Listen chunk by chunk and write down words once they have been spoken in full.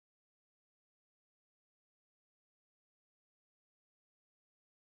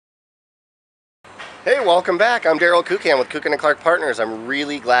Hey, welcome back. I'm Kucan with Kucan Clark Partners. I'm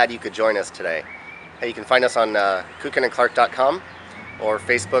really glad you could join us today. Hey, you can find us on kucanandclark.com or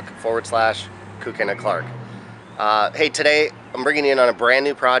Facebook/Kucan and Clark. Hey, today I'm bringing you in on a brand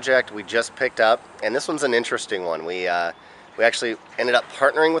new project we just picked up, and this one's an interesting one. We actually ended up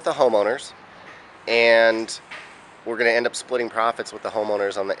partnering with the homeowners, and we're going to end up splitting profits with the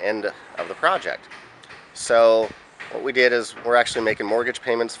homeowners on the end of the project. So what we did is we're actually making mortgage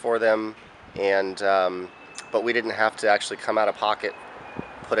payments for them, and but we didn't have to actually come out of pocket,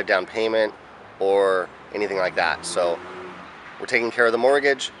 put a down payment or anything like that. So we're taking care of the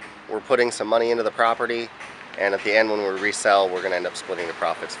mortgage, we're putting some money into the property, and at the end when we resell, we're going to end up splitting the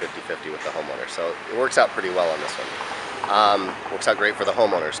profits 50-50 with the homeowner. So it works out pretty well on this one. Works out great for the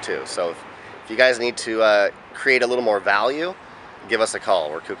homeowners too. So if you guys need to create a little more value, give us a call.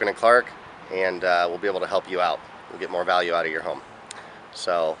 We're Kucan and Clark, and we'll be able to help you out. We'll get more value out of your home.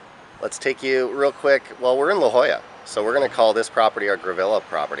 So let's take you real quick. Well, we're in La Jolla, so we're going to call this property our Gravilla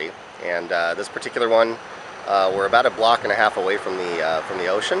property. And this particular one, we're about 1.5 blocks away from the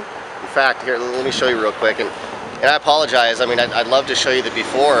ocean. In fact, here, let me show you real quick. And I apologize. I mean, I'd love to show you the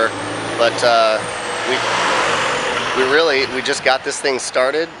before, but we just got this thing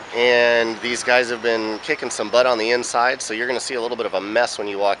started, and these guys have been kicking some butt on the inside. So you're going to see a little bit of a mess when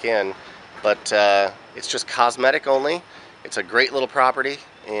you walk in, but it's just cosmetic only. It's a great little property,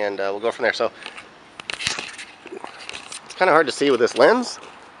 and we'll go from there. So it's kind of hard to see with this lens,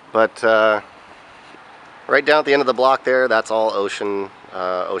 but right down at the end of the block there, that's all ocean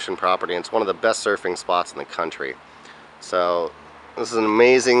property, and it's one of the best surfing spots in the country. So this is an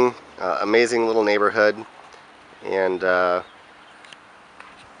amazing little neighborhood, and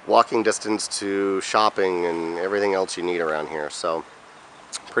walking distance to shopping and everything else you need around here. So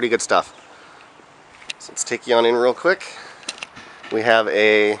pretty good stuff. So let's take you on in real quick. We have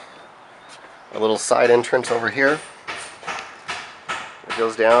a little side entrance over here. It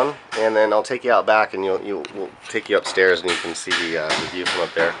goes down, and then I'll take you out back, and we'll take you upstairs, and you can see the view from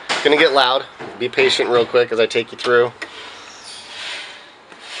up there. It's gonna get loud. Be patient real quick as I take you through.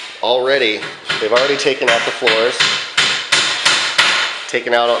 They've already taken out the floors,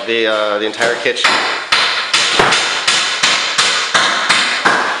 taken out the entire kitchen.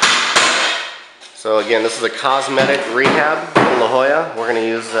 So again, this is a cosmetic rehab in La Jolla. We're going to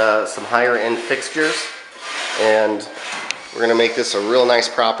use some higher end fixtures, and we're going to make this a real nice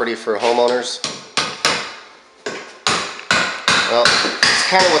property for homeowners. Well, it's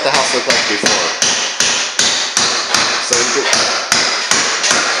kind of what the house looked like before. So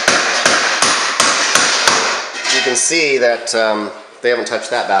you can see that they haven't touched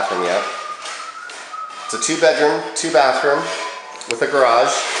that bathroom yet. It's a 2-bedroom, 2-bathroom with a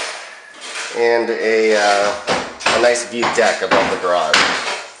garage and a nice view deck above the garage.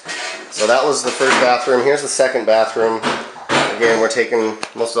 So that was the first bathroom. Here's the second bathroom. Again, we're taking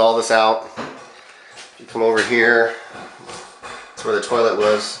most of all this out. If you come over here, that's where the toilet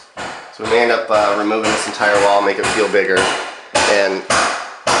was. So we may end up removing this entire wall, make it feel bigger, and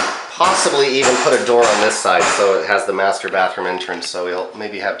possibly even put a door on this side so it has the master bathroom entrance. So we'll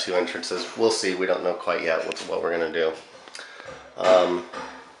maybe have 2 entrances. We'll see. We don't know quite yet what we're going to do.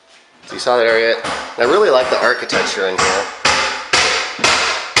 So you saw that area. I really like the architecture in here.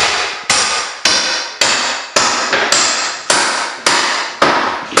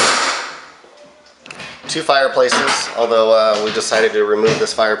 Two fireplaces, although we decided to remove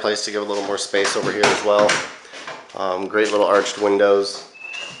this fireplace to give a little more space over here as well. Great little arched windows.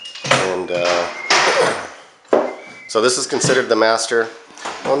 And so this is considered the master.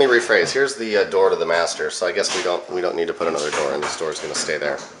 Let me rephrase. Here's the door to the master. So I guess we don't need to put another door in. This door is going to stay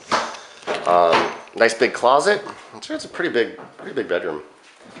there. Nice big closet. I'm sure it's a pretty big bedroom.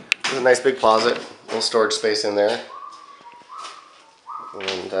 There's a nice big closet, little storage space in there.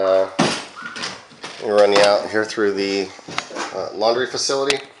 And we'll run you out here through the laundry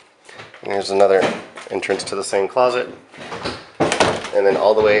facility. And here's another entrance to the same closet. And then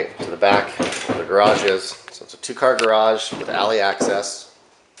all the way to the back where the garage is. So it's a 2-car garage with alley access.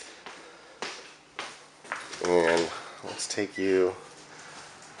 And let's take you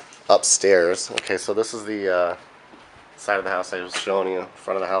upstairs. Okay, so this is the side of the house I was showing you.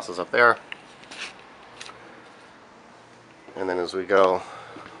 Front of the house is up there. And then as we go,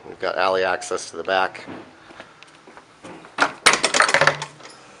 we've got alley access to the back. Back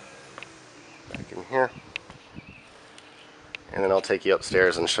in here. And then I'll take you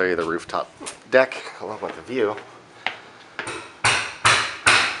upstairs and show you the rooftop deck along with the view.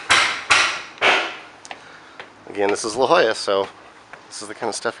 Again, this is La Jolla, so this is the kind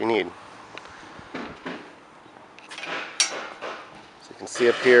of stuff you need. So you can see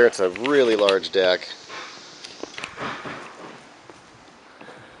up here, it's a really large deck.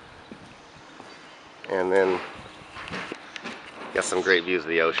 And then got some great views of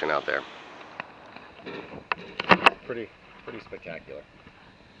the ocean out there. Pretty spectacular.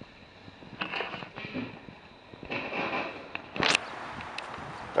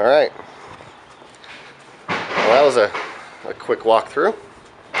 All right. Well, that was a quick walkthrough.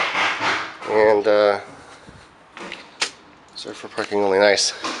 And sorry for parking only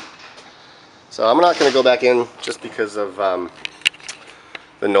nice. So I'm not going to go back in just because of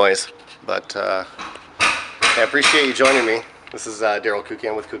the noise, but I appreciate you joining me. This is Daryl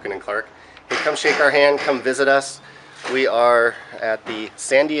Kucan with Kucan Clark. Hey, come shake our hand, come visit us. We are at the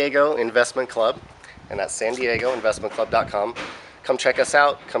San Diego Investment Club, and that's SanDiegoInvestmentClub.com. Come check us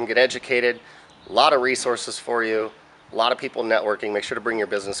out, come get educated. A lot of resources for you, a lot of people networking. Make sure to bring your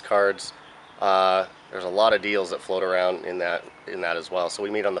business cards. There's a lot of deals that float around in that as well. So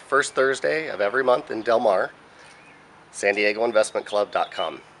we meet on the first Thursday of every month in Del Mar.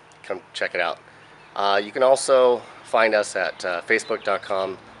 SanDiegoInvestmentClub.com. Come check it out. You can also find us at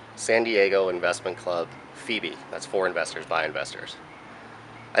Facebook.com, San Diego Investment Club Phoebe. That's for investors, by investors.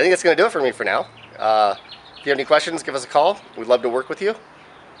 I think that's going to do it for me for now. If you have any questions, give us a call. We'd love to work with you.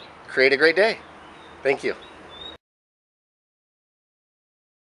 Create a great day. Thank you.